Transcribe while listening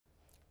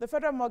The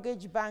Federal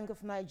Mortgage Bank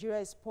of Nigeria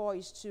is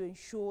poised to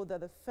ensure that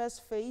the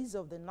first phase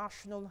of the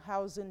National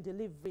Housing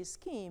Delivery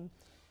Scheme,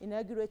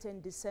 inaugurated in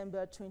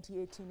December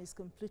 2018, is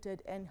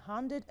completed and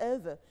handed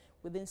over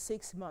within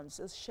 6 months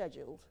as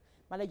scheduled.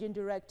 Managing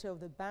Director of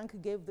the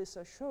bank gave this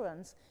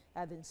assurance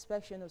at the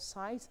inspection of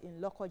sites in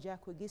Lokoja,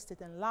 Kogi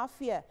State and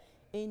Lafia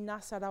in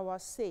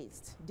Nasarawa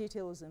State.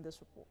 Details in this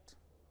report.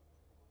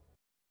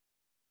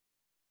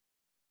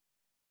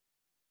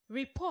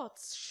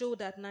 Reports show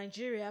that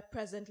Nigeria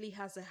presently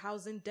has a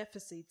housing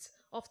deficit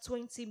of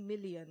 20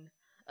 million,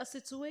 a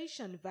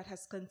situation that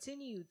has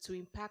continued to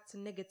impact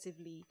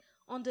negatively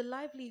on the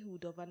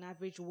livelihood of an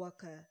average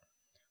worker.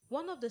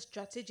 One of the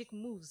strategic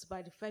moves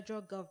by the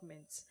federal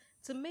government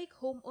to make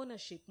home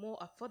ownership more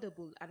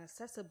affordable and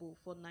accessible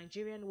for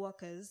Nigerian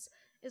workers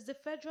is the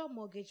Federal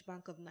Mortgage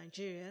Bank of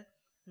Nigeria,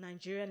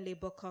 Nigerian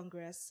Labour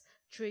Congress,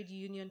 Trade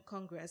Union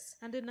Congress,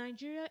 and the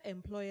Nigeria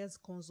Employers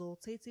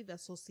Consultative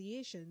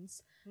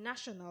Association's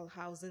National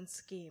Housing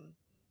Scheme.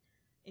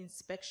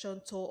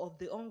 Inspection tour of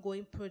the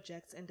ongoing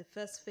projects in the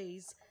first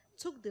phase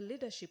took the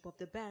leadership of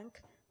the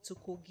bank to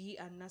Kogi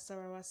and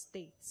Nasarawa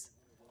states.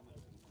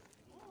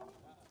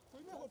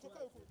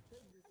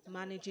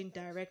 Managing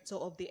Director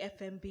of the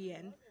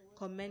FMBN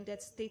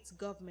commended state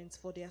governments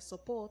for their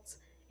support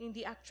in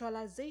the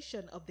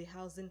actualization of the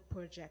housing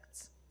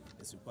project.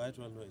 As you quite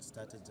well know, it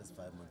started just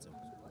 5 months ago,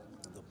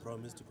 with the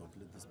promise to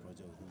complete this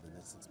project within the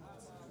next 6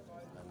 months.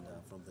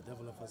 And from the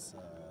developers'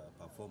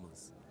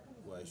 performance,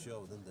 we are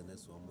sure within the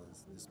next 1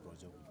 month this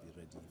project will be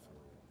ready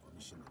for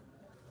commissioning.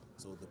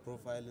 So the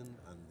profiling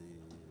and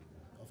the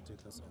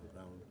off-takers on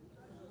ground,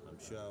 I'm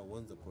sure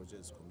once the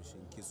project is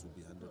commissioned, keys will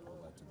be handed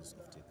over to these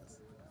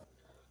off-takers.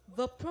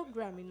 The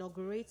program,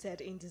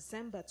 inaugurated in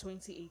December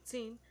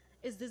 2018,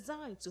 is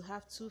designed to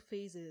have 2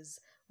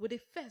 phases, with the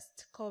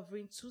first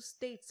covering 2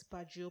 states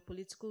per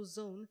geopolitical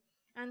zone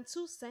and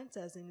 2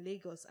 centers in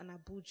Lagos and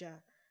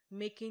Abuja,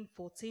 making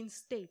 14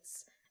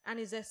 states, and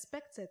is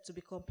expected to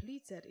be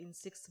completed in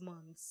 6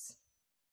 months.